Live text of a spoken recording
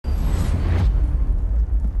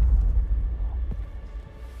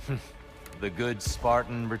The good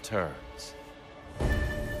Spartan returns.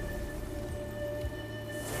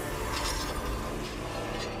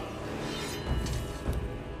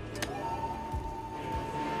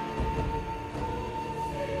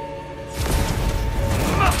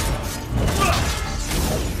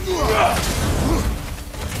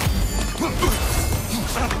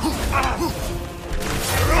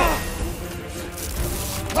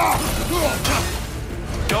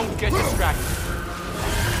 Don't get distracted.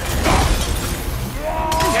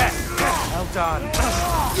 Yes, well done.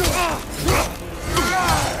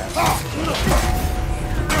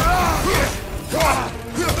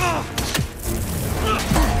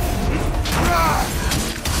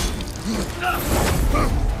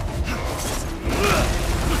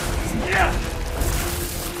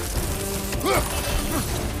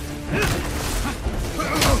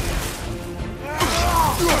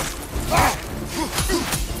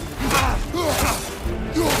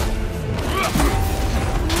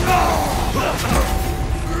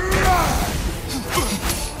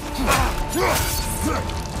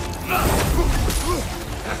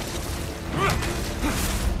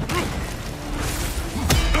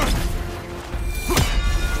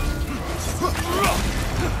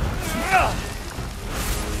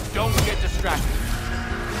 Don't get distracted.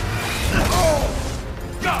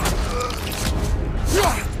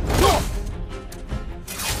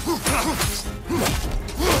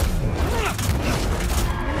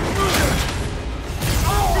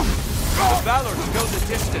 The valor to go the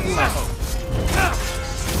distance, I hope.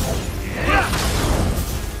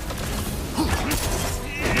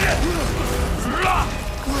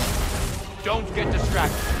 Don't get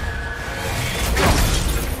distracted.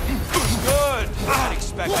 Good! I'd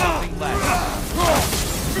expect nothing less.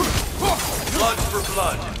 Blood for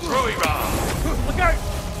blood. Ruira! Look out!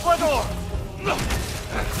 Bloodor!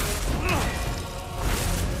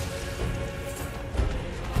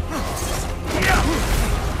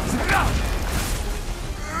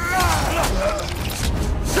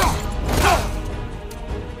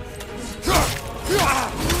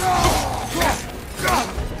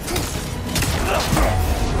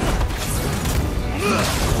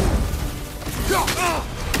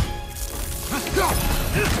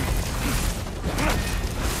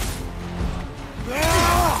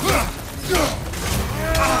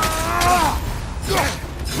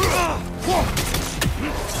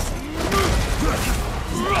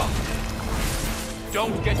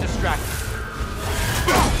 Don't get distracted.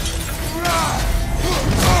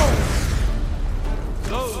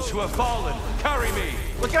 Those who have fallen, carry me!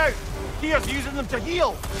 Look out! Tyr's using them to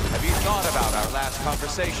heal! Have you thought about our last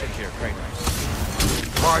conversation here,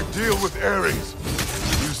 Kratos? My deal with Ares.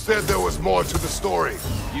 You said there was more to the story.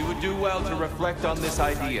 You would do well to reflect on this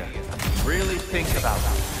idea. Really think about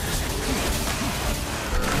that.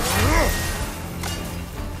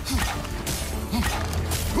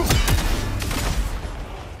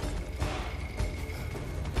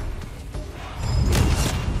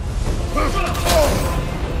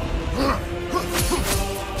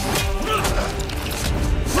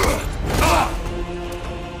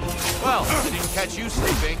 Well, I didn't catch you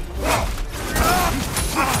sleeping.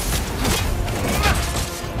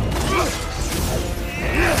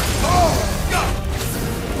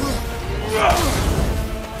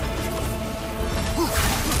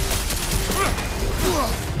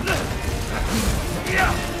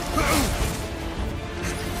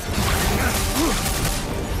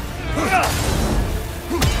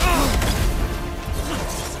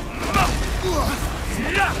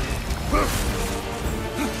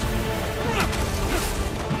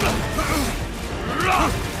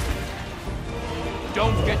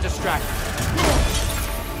 Don't get distracted.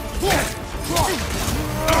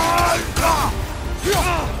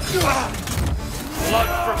 Blood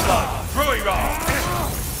for blood. Ruira!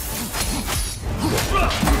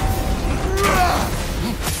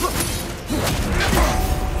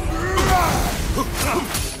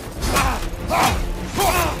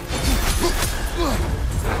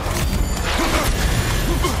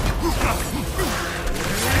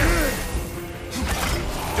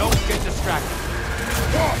 Don't get distracted.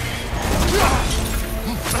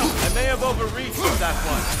 I may have overreached with that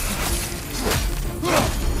one.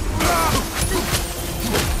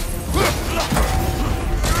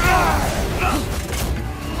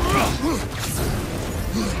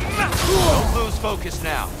 Don't lose focus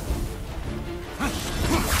now.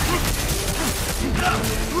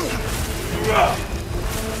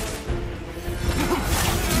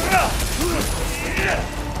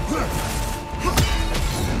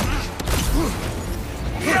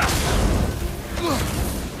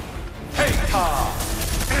 Hey, Tom!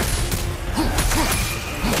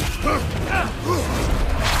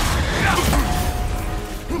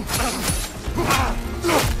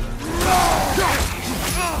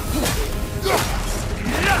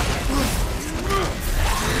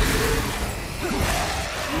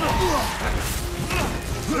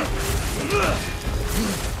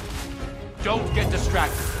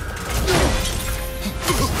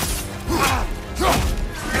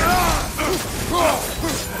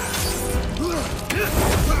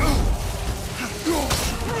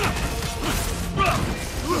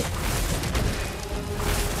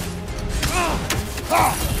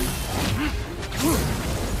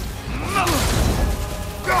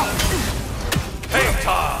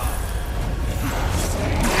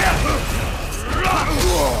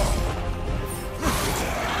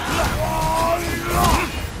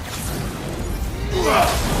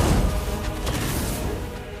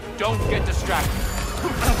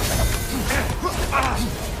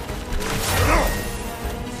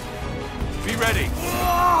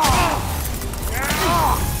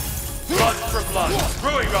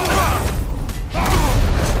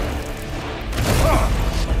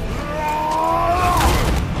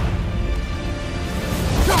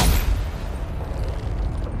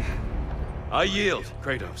 I yield,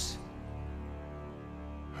 Kratos.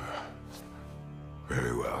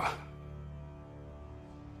 Very well.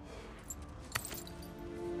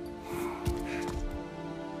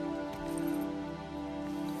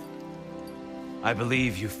 I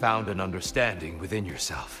believe you found an understanding within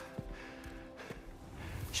yourself.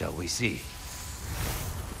 Shall we see?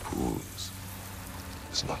 Fools.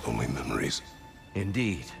 It's not only memories.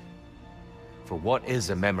 Indeed. For what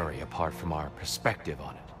is a memory apart from our perspective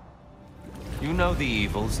on it? You know the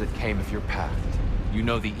evils that came of your path. You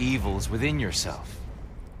know the evils within yourself.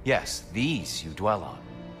 Yes, these you dwell on.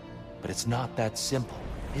 But it's not that simple,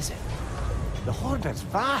 is it? The Horde is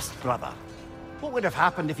vast, brother. What would have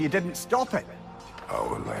happened if you didn't stop it?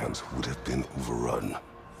 Our lands would have been overrun.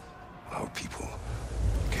 Our people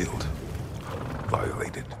killed,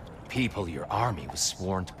 violated. People your army was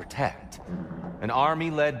sworn to protect. An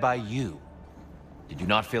army led by you. Did you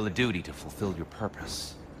not feel a duty to fulfill your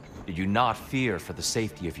purpose? Did you not fear for the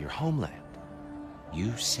safety of your homeland?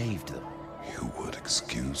 You saved them. You would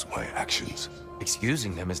excuse my actions.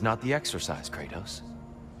 Excusing them is not the exercise, Kratos.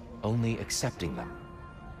 Only accepting them.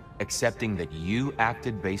 Accepting that you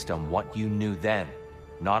acted based on what you knew then,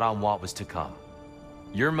 not on what was to come.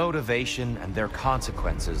 Your motivation and their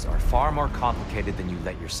consequences are far more complicated than you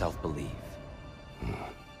let yourself believe.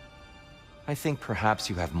 I think perhaps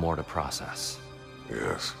you have more to process.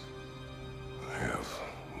 Yes. I have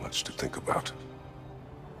much to think about.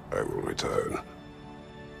 I will return.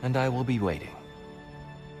 And I will be waiting.